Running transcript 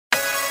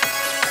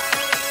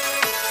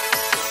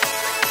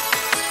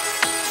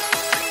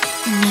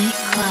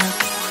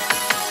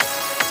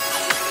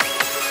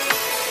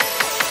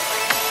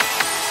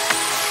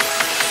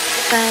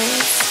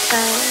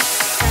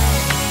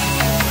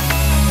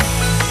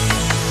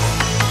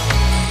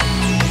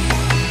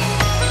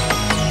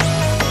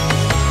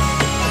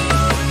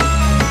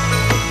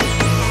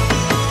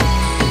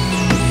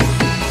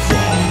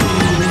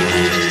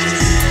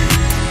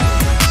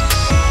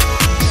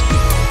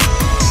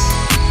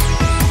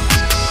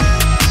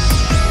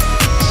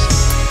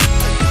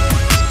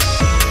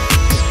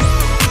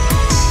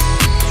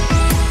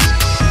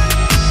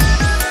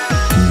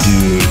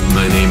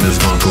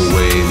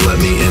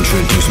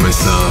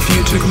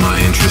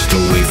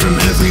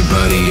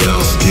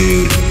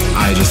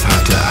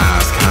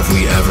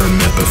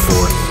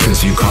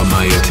Cause you caught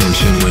my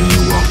attention when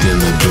you walked in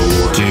the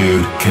door.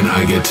 Dude, can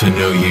I get to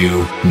know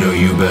you? Know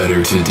you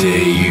better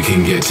today. You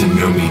can get to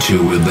know me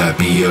too, would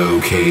that be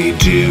okay?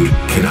 Dude,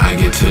 can I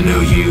get to know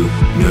you?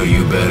 Know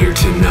you better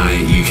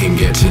tonight. You can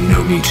get to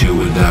know me too,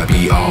 would that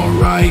be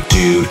alright?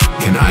 Dude,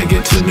 can I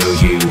get to know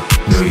you?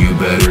 Know you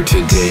better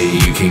today.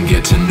 You can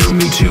get to know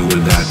me too,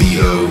 would that be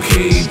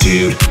okay?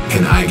 Dude,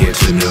 can I get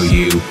to know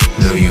you?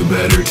 Know you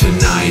better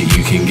tonight.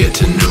 You can get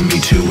to know me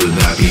too, would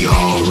that be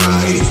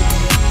alright?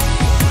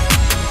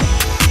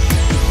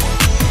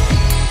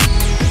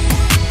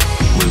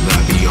 Would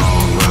that be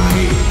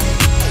alright?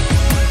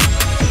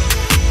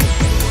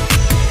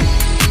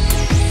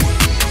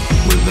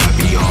 Would that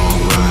be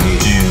alright?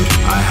 Dude,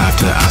 I have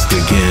to ask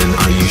again,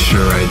 are you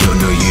sure I don't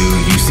know you?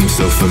 You seem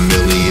so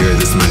familiar,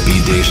 this might be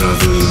deja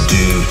vu.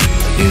 Dude,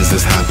 is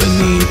this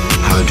happening?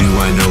 How do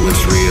I know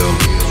it's real?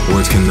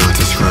 Words cannot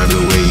describe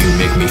the way you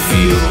make me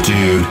feel.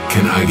 Dude,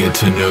 can I get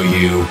to know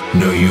you?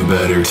 Know you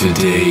better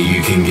today.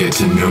 You can get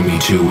to know me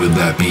too, would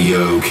that be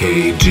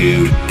okay?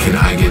 Dude, can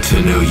I get to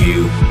know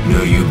you?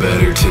 Know you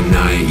better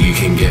tonight. You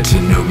can get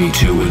to know me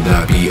too, would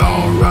that be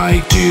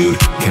alright? Dude,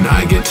 can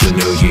I get to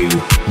know you?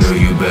 Know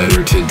you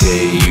better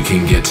today. You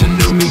can get to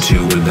know me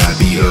too, would that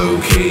be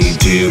okay?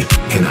 Dude,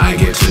 can I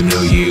get to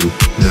know you?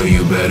 Know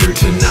you better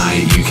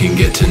tonight. You can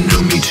get to know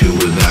me too,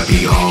 would that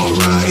be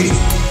alright?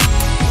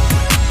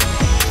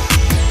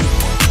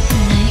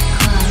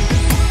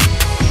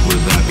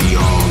 Would that be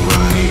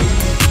alright?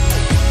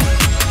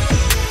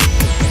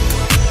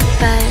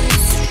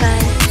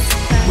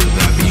 Would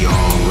that be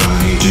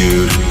alright?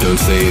 Dude, don't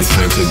say it's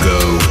time to go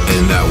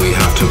and that we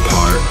have to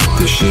part.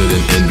 This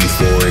shouldn't end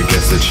before it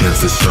gets a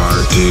chance to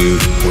start. Dude,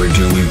 where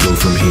do we go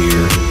from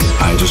here?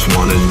 I just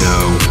wanna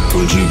know,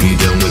 would you be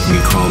done with me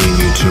calling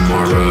you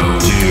tomorrow?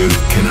 Dude,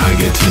 can I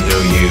get to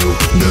know you?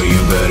 Know you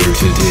better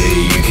today.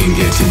 You can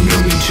get to know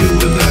me too,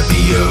 would that be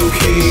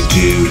okay?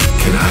 Dude,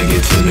 can I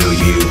get to know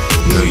you?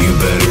 Know you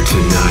better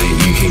tonight.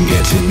 You can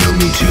get to know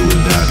me too,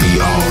 would that be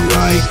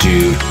alright?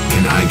 Dude,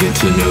 can I get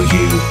to know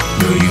you?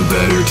 Know you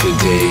better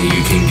today.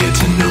 You can get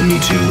to know me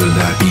too, would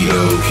that be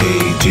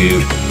okay?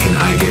 Dude, can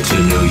I get to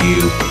know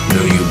you?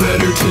 Know you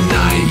better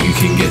tonight. You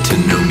can get to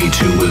know me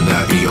too, would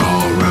that be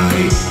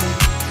alright?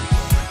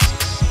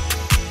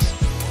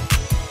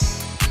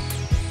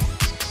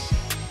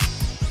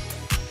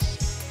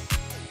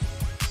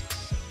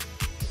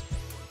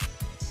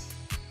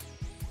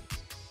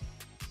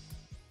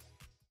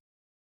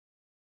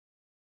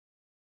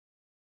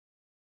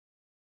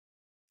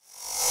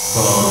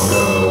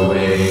 Bongo.